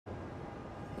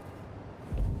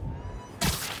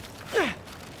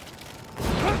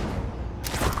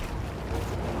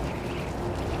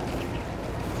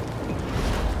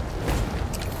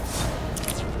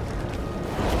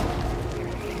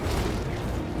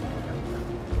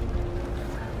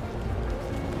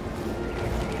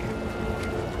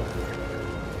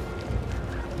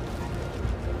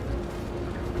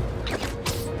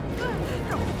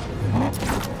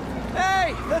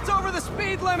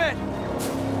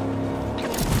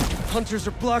Hunters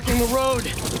are blocking the road!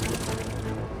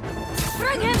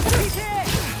 Bring him! He's here!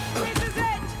 This is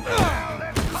it!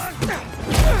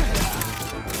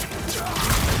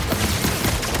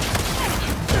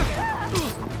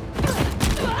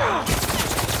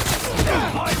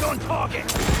 Eyes on target!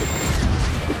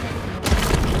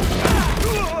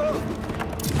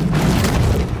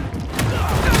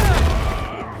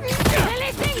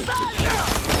 Releasing ball!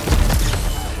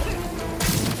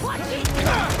 Watch it!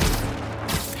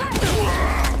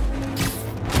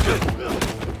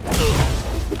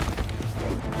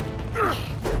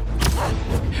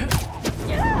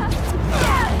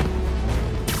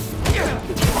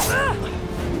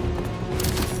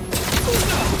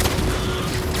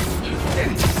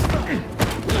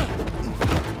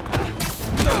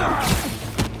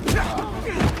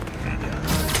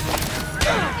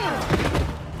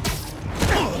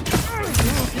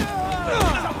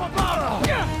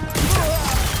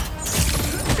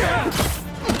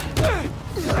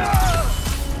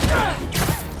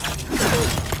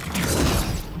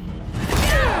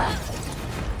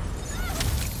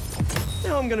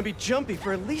 Now I'm gonna be jumpy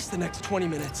for at least the next 20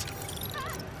 minutes.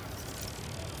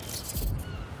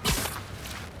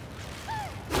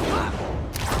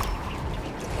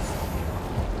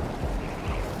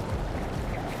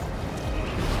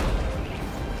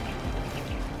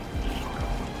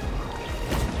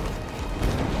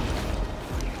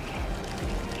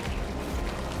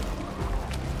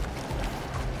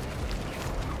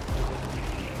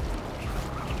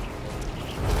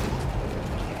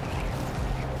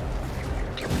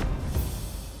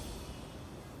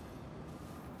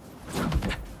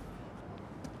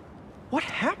 What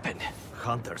happened?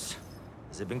 Hunters.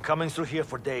 They've been coming through here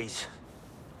for days.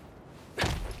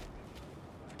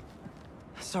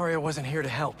 Sorry I wasn't here to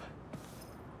help.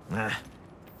 Nah.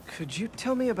 Could you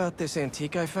tell me about this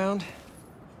antique I found?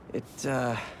 It,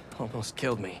 almost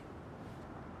killed me.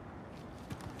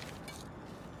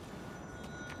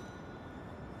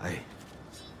 I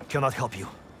cannot help you.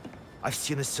 I've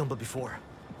seen this symbol before.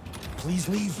 Please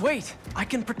leave. Wait! I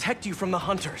can protect you from the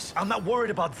Hunters. I'm not worried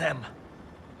about them.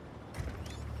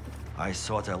 I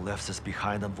thought I left this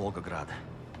behind on Volgograd.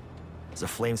 The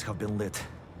flames have been lit.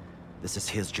 This is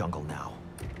his jungle now.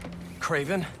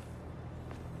 Craven?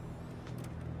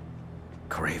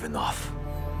 Cravenov.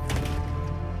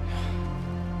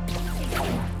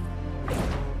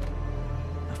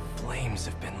 The flames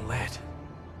have been lit.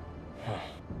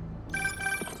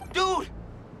 Dude!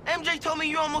 MJ told me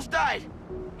you almost died.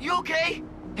 You okay?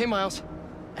 Hey, Miles.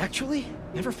 Actually,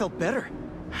 never felt better.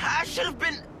 I should have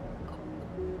been...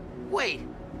 Wait.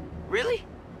 Really?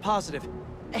 Positive.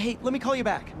 Hey, let me call you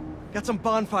back. Got some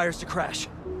bonfires to crash.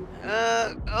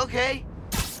 Okay.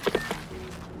 Do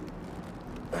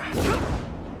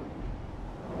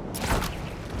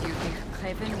you think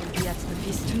Craven will be at the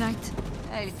feast tonight?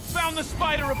 Found the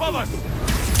spider above us!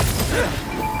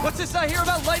 What's this I hear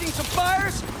about lighting some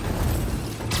fires?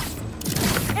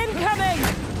 Incoming!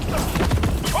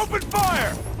 Open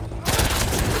fire!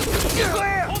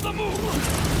 Clear! On the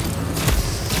move!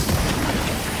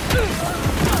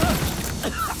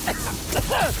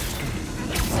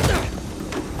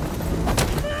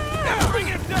 Bring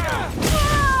him down!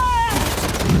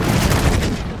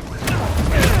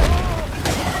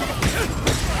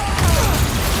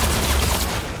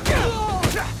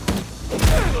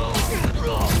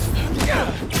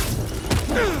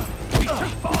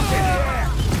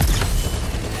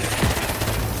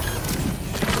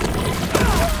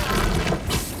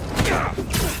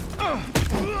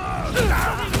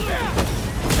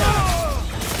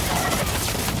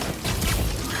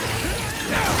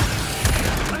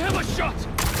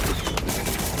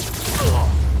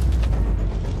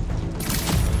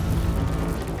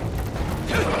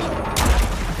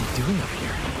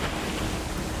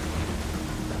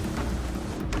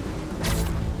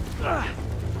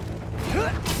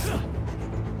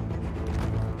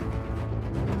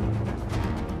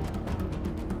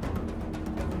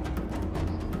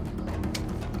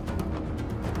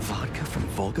 Vodka from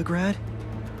Volgograd?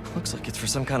 Looks like it's for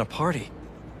some kind of party.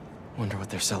 Wonder what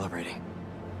they're celebrating.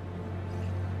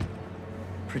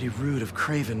 Pretty rude of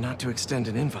Craven not to extend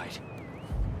an invite.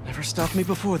 Never stopped me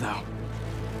before, though.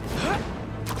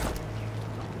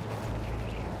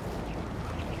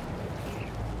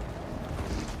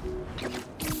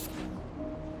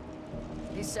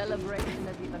 The celebration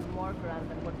is even more grand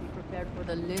than what we prepared for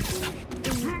the list.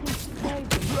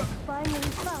 Finally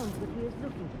found what he is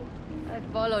looking for. I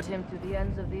followed him to the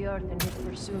ends of the earth in his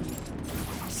pursuit.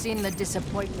 I've seen the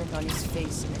disappointment on his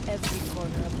face in every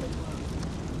corner of the world.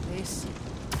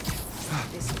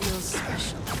 This feels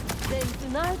special. Then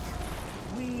tonight,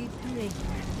 we drink.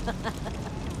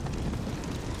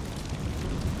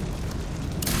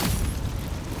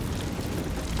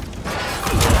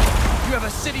 You have a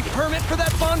city permit for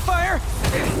that bonfire?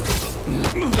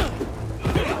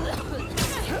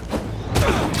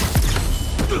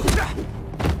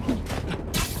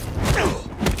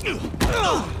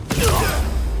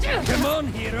 Come on,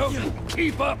 hero.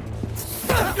 Keep up.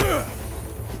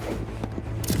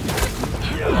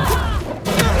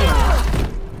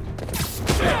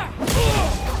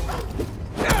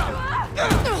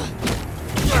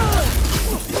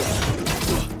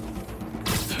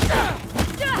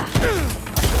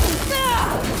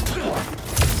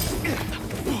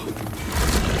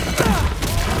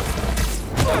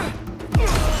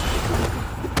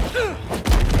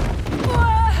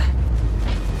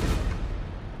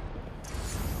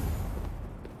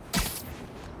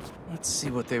 Let's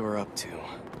see what they were up to.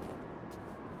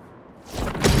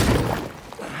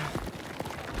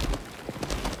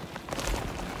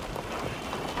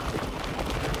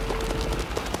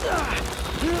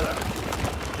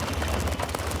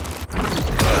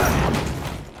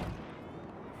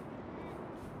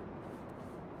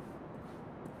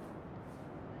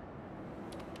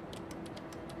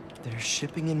 They're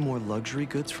shipping in more luxury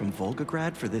goods from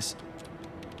Volgograd for this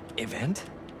event?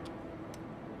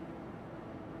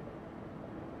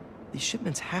 These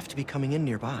shipments have to be coming in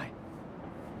nearby.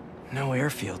 No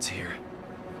airfields here.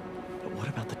 But what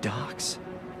about the docks?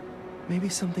 Maybe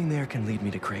something there can lead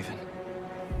me to Craven.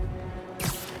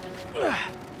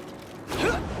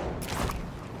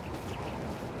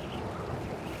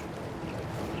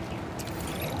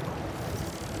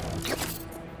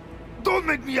 Don't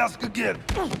make me ask again.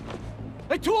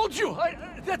 I told you!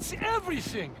 That's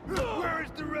everything! Where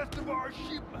is the rest of our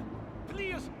shipment?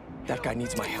 Please! That guy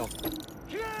needs my help.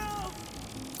 Help!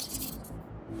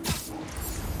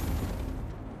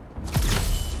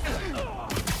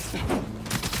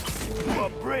 You are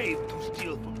brave to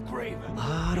steal from Craven. A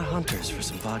lot of hunters for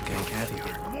some vodka and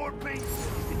caviar. More painful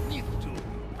if it needs to.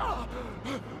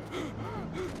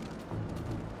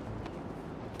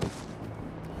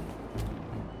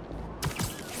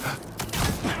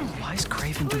 Why is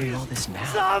Craven doing all this now?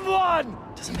 Someone!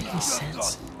 Doesn't make any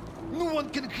sense. No one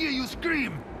can hear you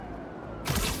scream.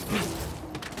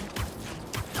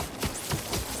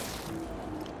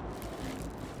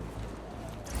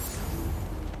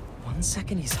 One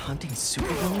second he's hunting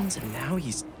supervillains, and now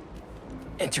he's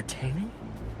entertaining?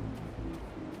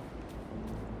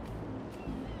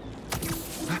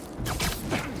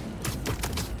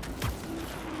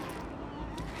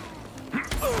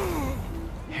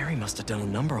 Harry must have done a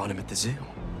number on him at the zoo.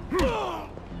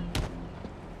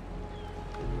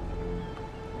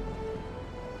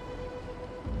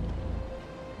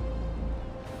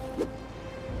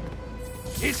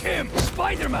 It's him!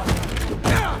 Spider-Man!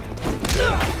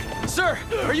 Sir,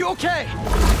 are you okay?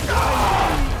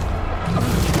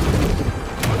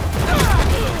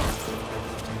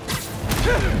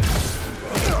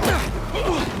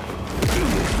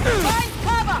 Find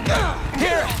cover!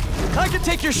 Here, I can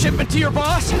take your shipment to your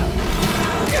boss.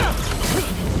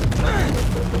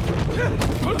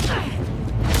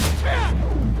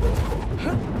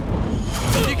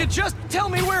 If you could just tell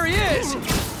me where he is.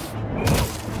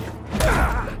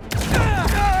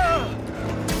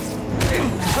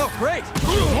 Oh, great!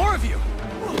 More of you!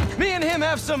 Me and him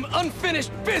have some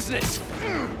unfinished business!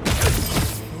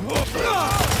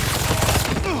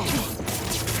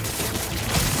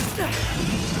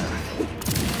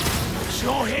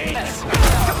 Show hands!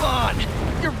 Come on!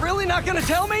 You're really not gonna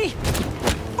tell me?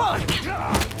 Fine!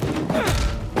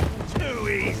 Too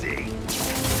easy.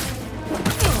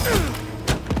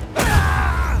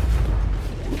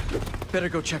 Better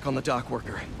go check on the dock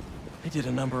worker. I did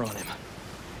a number on him.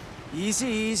 Easy,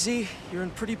 easy. You're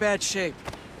in pretty bad shape.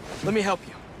 Let me help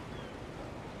you.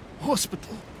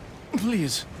 Hospital,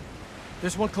 please.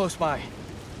 There's one close by.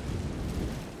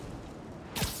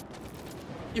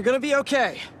 You're gonna be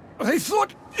okay. I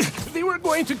thought they were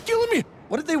going to kill me.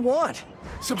 What did they want?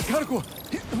 Some cargo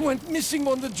went missing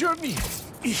on the journey.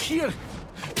 Here,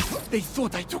 they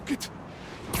thought I took it.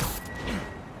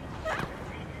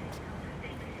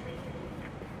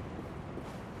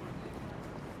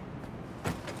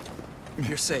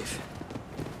 You're safe.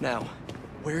 Now,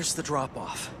 where's the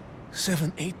drop-off?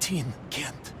 718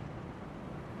 Kent.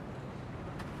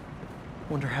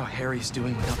 Wonder how Harry's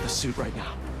doing without the suit right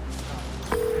now.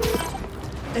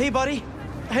 Hey, buddy.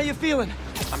 How you feeling?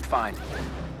 I'm fine.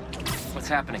 What's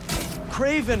happening?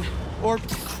 Craven, or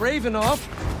Cravenoff,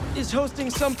 is hosting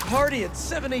some party at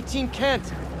 718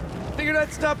 Kent. Figured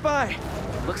I'd stop by.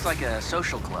 Looks like a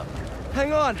social club.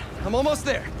 Hang on, I'm almost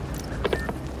there.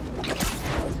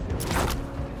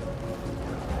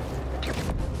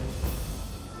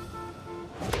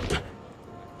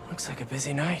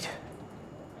 busy night.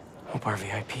 Hope our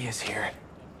VIP is here.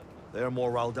 They're more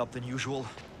riled up than usual.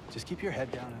 Just keep your head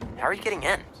down. How are you getting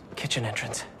in? Kitchen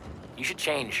entrance. You should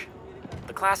change.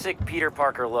 The classic Peter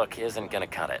Parker look isn't gonna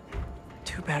cut it.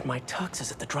 Too bad my tux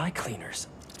is at the dry cleaners.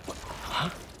 Huh?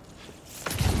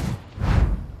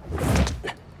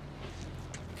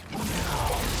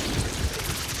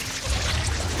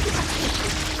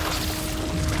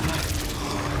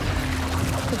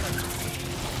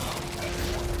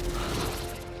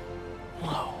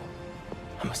 Whoa.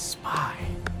 I'm a spy.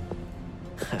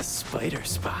 A spider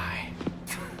spy.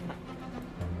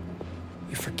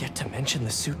 You forget to mention the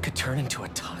suit could turn into a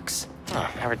tux. Oh,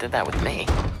 never did that with me.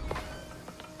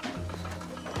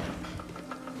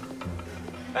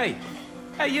 Hey!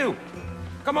 Hey, you!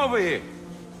 Come over here!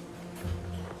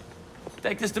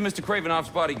 Take this to Mr. Kravinoff's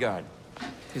bodyguard.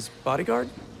 His bodyguard?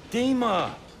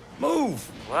 Dima! Move!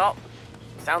 Well,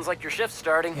 sounds like your shift's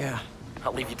starting. Yeah.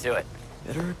 I'll leave you to it.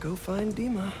 Better go find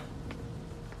Dima.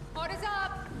 Order's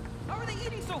up! How are they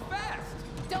eating so fast?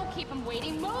 Don't keep them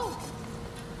waiting, move!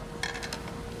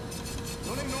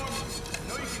 Don't ignore me. I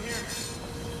know you can hear me.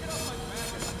 Get off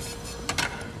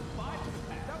my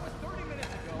back. That was 30 minutes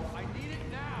ago. I need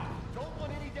it now. Don't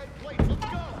want any dead plates. Let's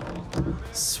go.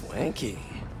 Swanky.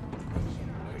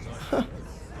 Huh.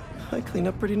 I clean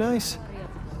up pretty nice.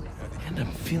 And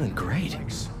I'm feeling great. It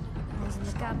was in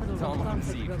the capital when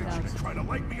conflict broke out. Trying to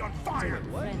light me on fire.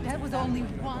 That was only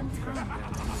one time.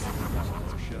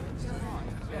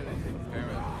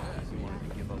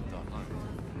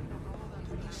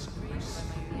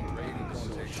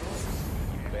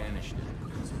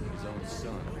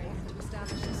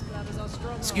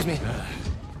 Excuse me.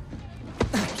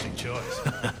 Interesting choice.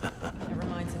 Never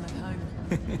mind him at home.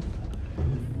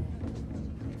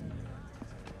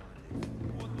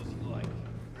 What was he like?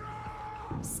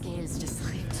 Scales just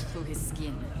ripped through his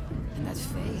skin. And that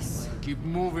face. Keep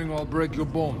moving or I'll break your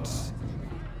bones.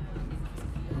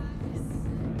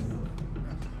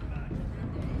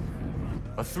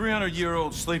 A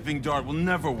 300-year-old sleeping dart will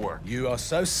never work. You are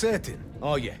so certain,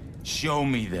 are you? Show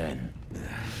me then.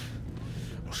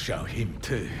 I'll show him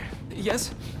too.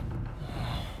 Yes?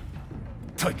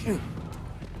 Take him.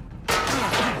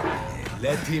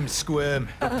 Let him squirm.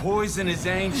 The poison is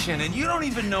ancient, and you don't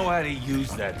even know how to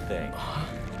use that thing.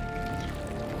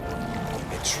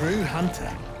 A true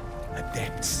hunter.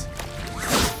 Adepts.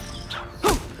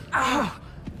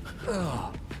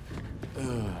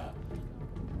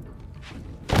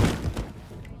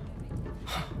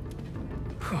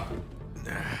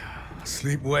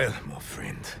 Sleep well, my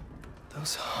friend.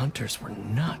 Those hunters were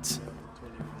nuts.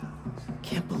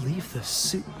 Can't believe the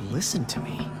suit listened to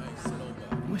me.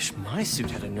 Wish my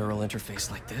suit had a neural interface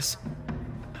like this.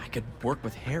 I could work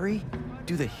with Harry,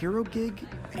 do the hero gig,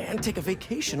 and take a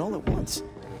vacation all at once.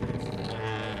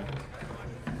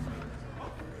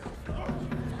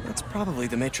 That's probably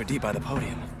the maitre d' by the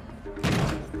podium.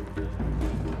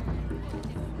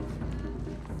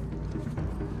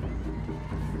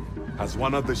 Has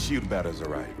one of the shield bearers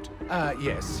arrived?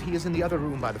 Yes. He is in the other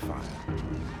room by the fire.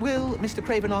 Will Mr.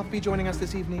 Kravinoff be joining us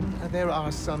this evening? There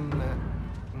are some,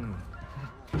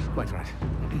 Quite right.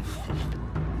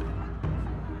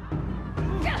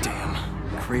 Damn.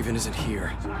 Craven isn't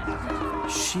here.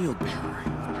 Shield bearer.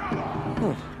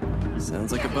 Huh.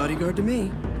 Sounds like a bodyguard to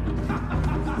me.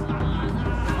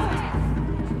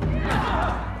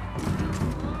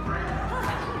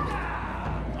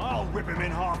 I'll rip him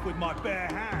in half with my bare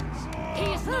hands.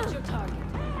 He is not your target.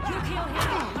 You kill him,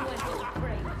 you enter the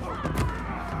prey.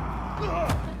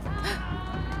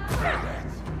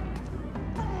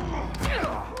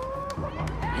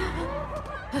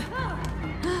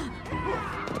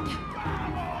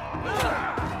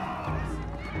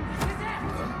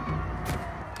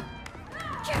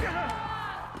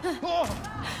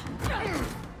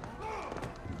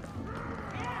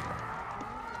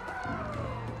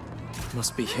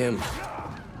 Must be him.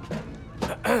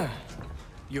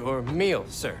 Your meal,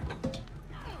 sir.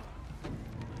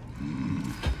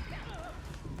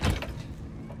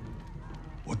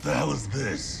 What the hell is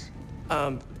this?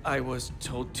 I was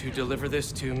told to deliver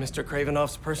this to Mr.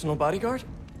 Kravinoff's personal bodyguard?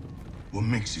 What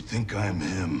makes you think I'm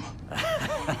him?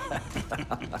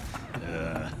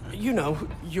 You know,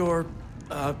 you're,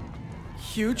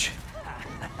 huge.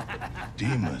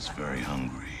 Dima's very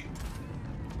hungry.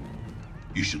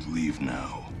 You should leave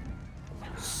now.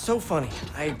 So funny.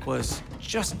 I was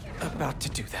just about to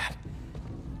do that.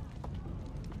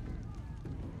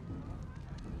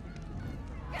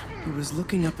 He was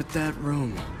looking up at that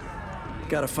room.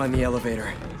 Gotta find the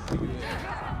elevator.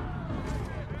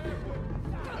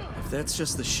 If that's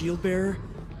just the shield bearer,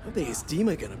 how big is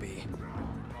Dima gonna be?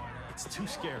 It's too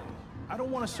scary. I don't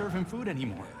want to serve him food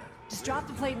anymore. Just drop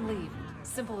the plate and leave.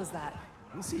 Simple as that.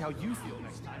 We'll see how you feel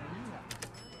next time.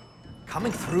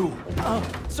 Coming through. Oh,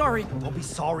 sorry. Don't be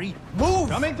sorry. Move!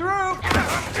 Coming through!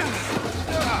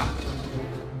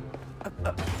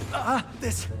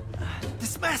 This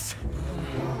mess.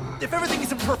 If everything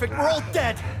isn't perfect, we're all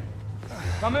dead.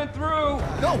 Coming through!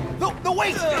 No,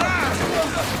 wait!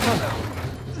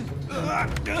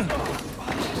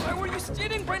 Why were you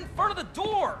standing right in front of the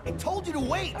door? I told you to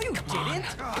wait. You didn't.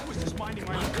 I was just minding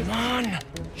my own. Come on.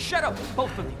 Shut up,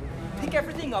 both of you. Pick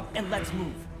everything up and let's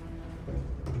move.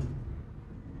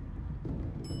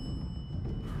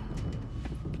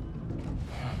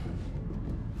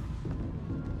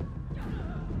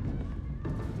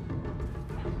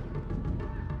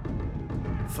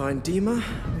 Find Dima,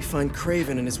 we find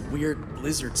Kraven and his weird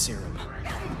lizard serum.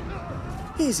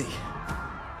 Easy.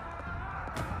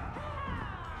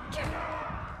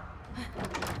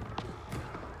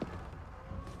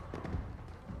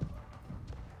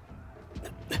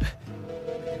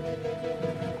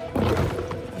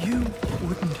 You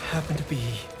wouldn't happen to be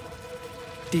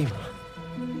Dima?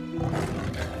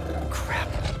 Crap.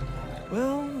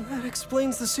 Well, that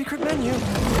explains the secret menu.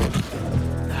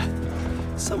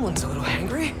 Someone's a little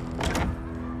hangry.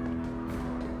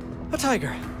 A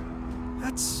tiger.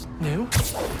 That's new.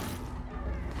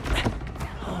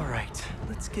 All right,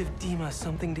 let's give Dima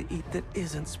something to eat that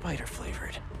isn't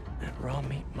spider-flavored. That raw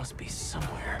meat must be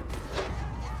somewhere.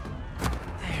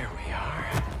 There we are.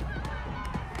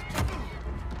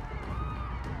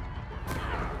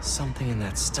 Something in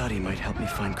that study might help me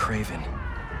find Kraven.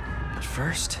 But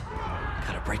first,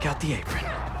 gotta break out the apron.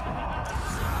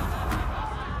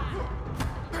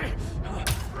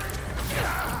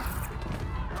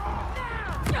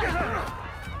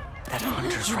 That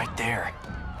hunter's right there.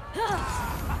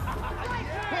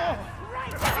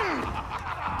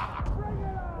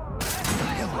 What the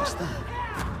hell was that?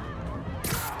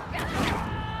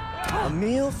 A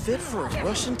meal fit for a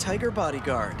Russian tiger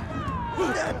bodyguard.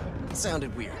 That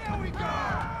sounded weird. I'll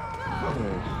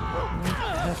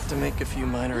have to make a few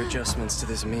minor adjustments to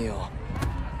this meal.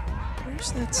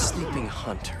 Where's that sleeping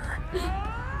hunter?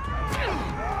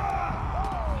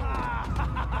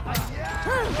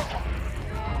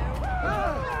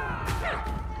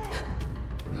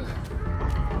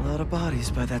 A lot of bodies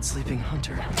by that sleeping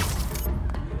hunter.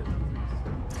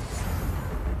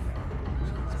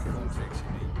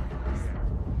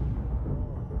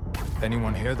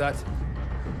 Anyone hear that?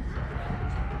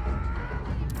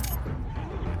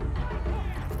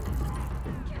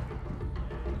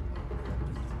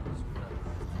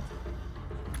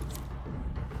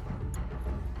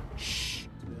 Shh.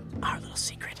 Our little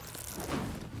secret.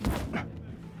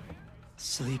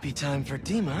 Sleepy time for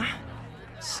Dima.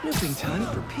 Snooping time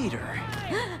for Peter.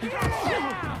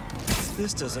 If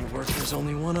this doesn't work, there's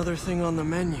only one other thing on the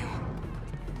menu.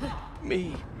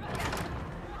 Me.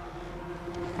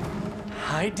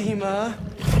 Hi, Dima.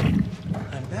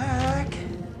 I'm back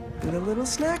with a little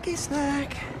snacky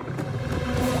snack.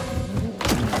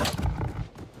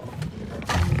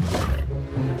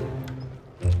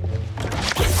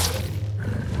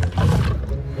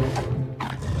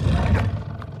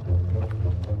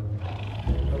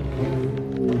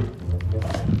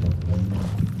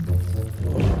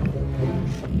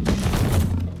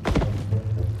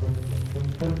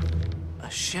 A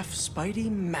Chef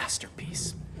Spidey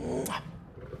masterpiece. Mwah.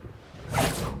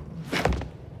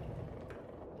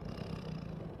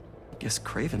 Guess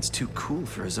Kraven's too cool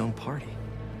for his own party.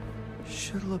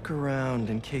 Should look around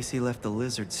in case he left the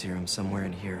lizard serum somewhere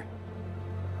in here.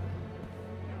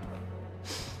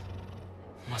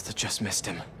 Must have just missed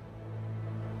him.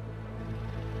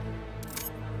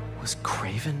 Was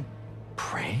Kraven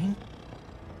praying?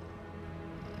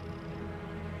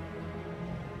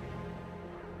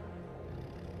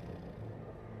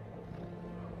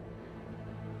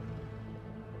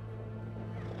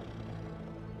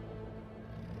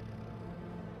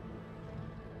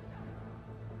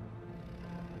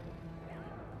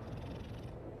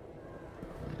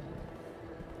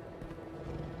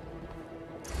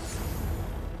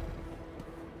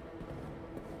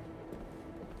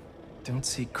 Don't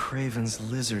see Kraven's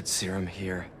lizard serum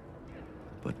here.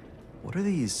 But what are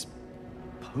these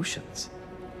potions?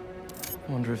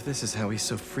 Wonder if this is how he's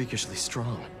so freakishly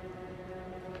strong.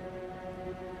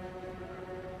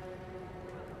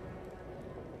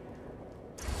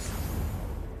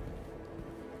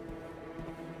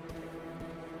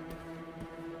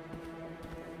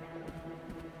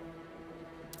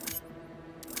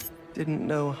 Didn't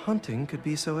know hunting could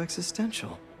be so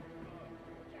existential.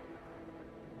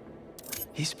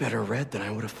 He's better read than I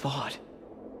would have thought.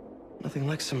 Nothing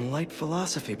like some light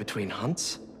philosophy between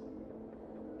hunts.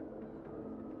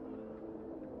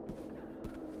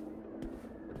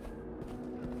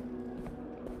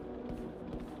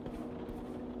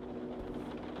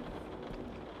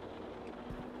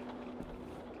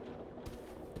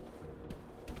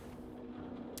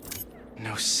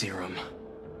 No serum.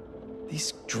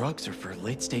 These drugs are for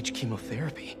late-stage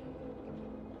chemotherapy.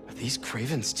 Are these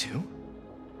Cravens too?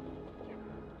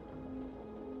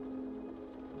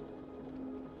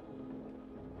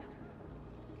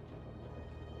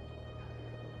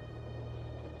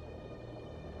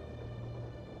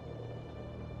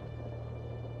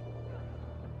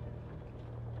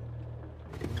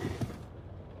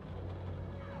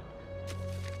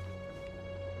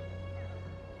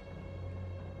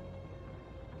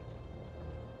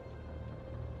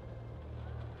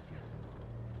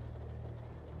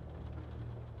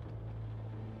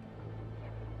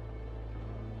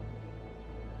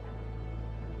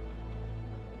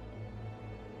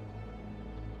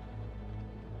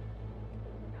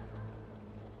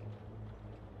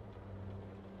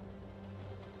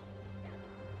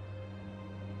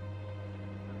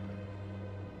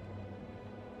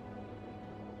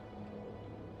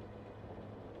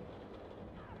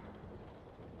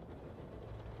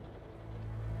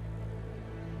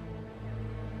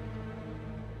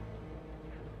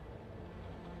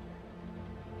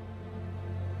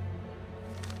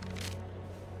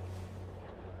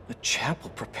 The chapel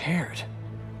prepared.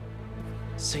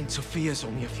 St. Sophia's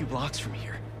only a few blocks from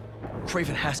here.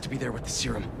 Craven has to be there with the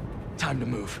serum. Time to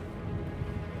move.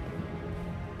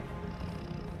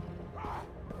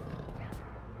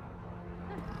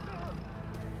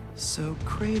 So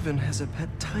Craven has a pet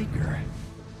tiger.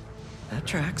 That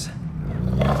tracks.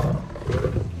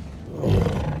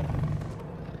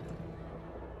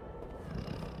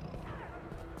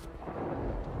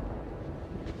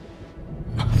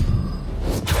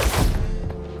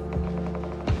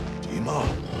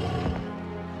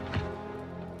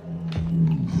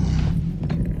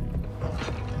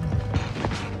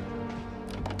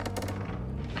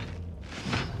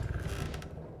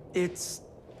 It's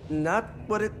not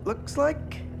what it looks like?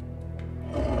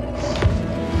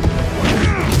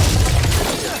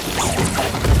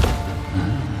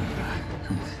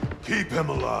 Keep him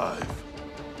alive.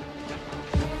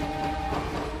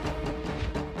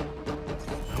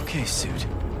 Okay, Suit.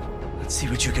 Let's see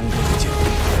what you can really do.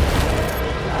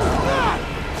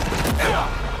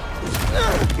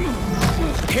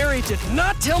 Harry did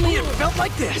not tell me it felt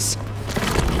like this!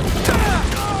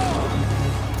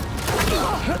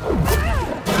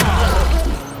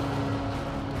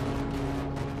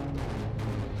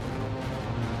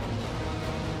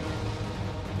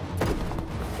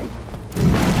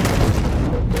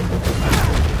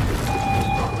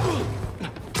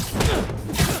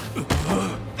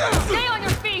 Stay on your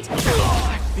feet!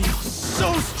 I feel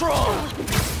so strong!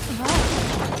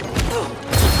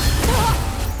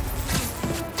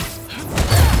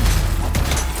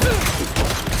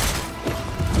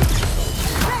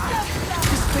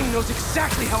 This thing knows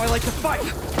exactly how I like to fight!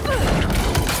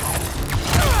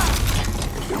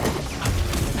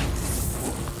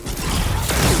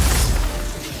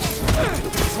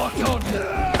 Lock on!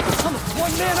 I'm a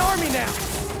one-man army now!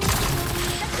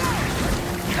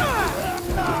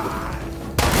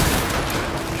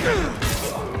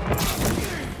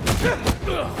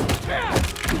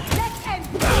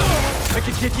 I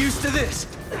could get used to this.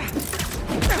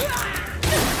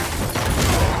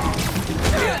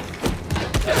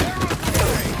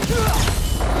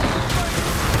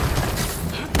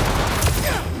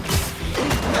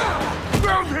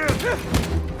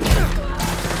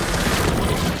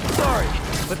 Sorry,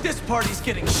 but this party's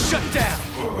getting shut down.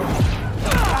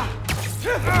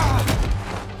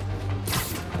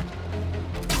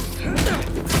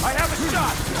 I have a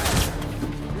shot!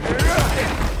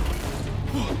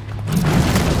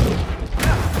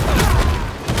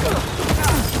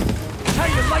 How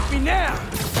you like me now?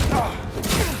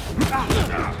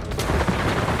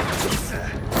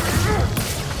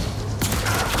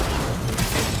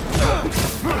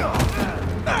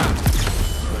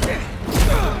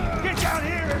 Get down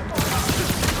here!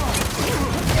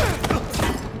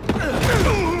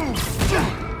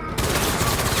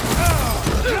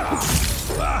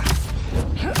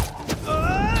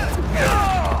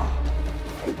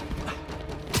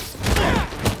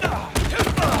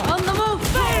 On the move!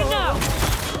 Fire now!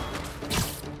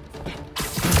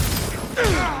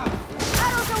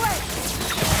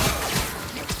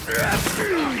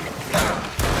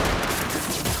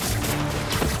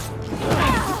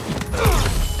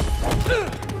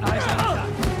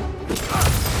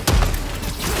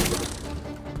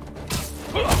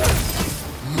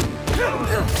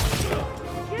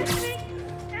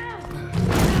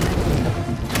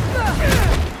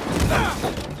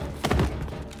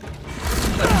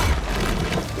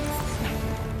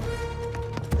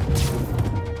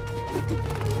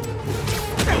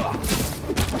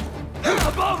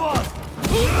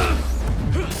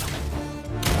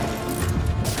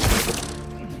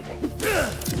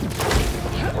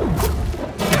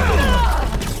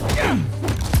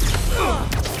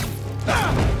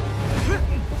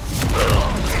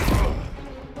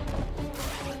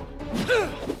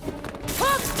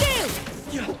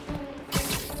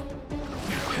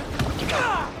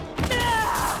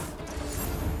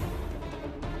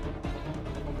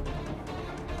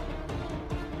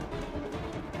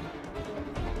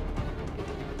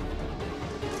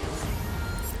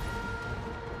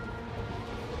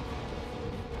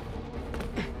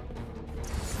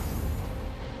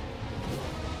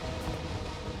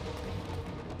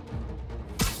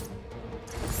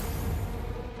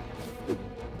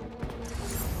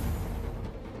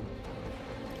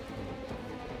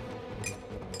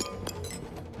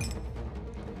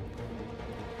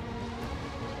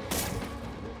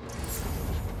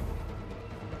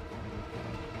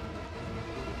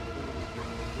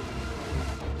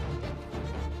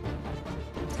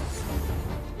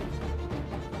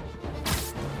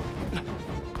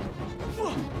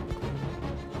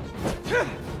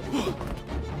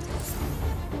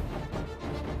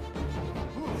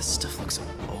 This stuff looks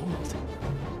old.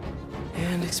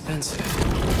 And expensive.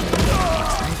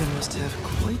 Raven must have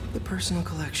quite the personal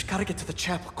collection. Gotta get to the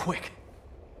chapel quick.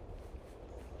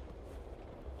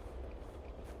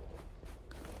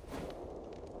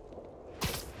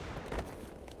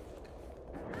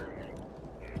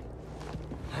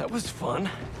 That was fun.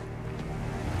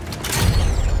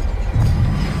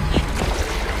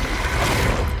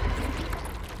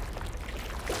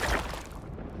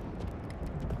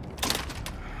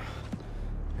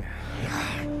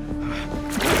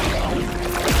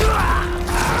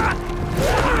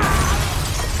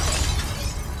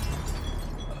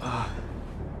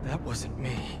 That wasn't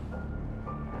me.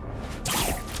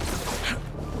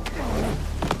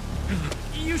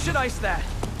 You should ice that.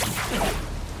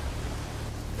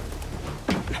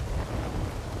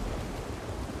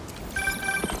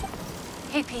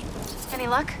 Hey, Pete. Any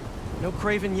luck? No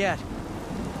Craven yet.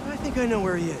 I think I know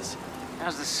where he is.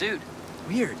 How's the suit?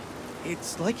 Weird.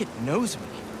 It's like it knows me.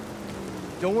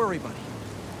 Don't worry, buddy.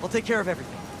 I'll take care of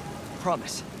everything.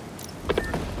 Promise.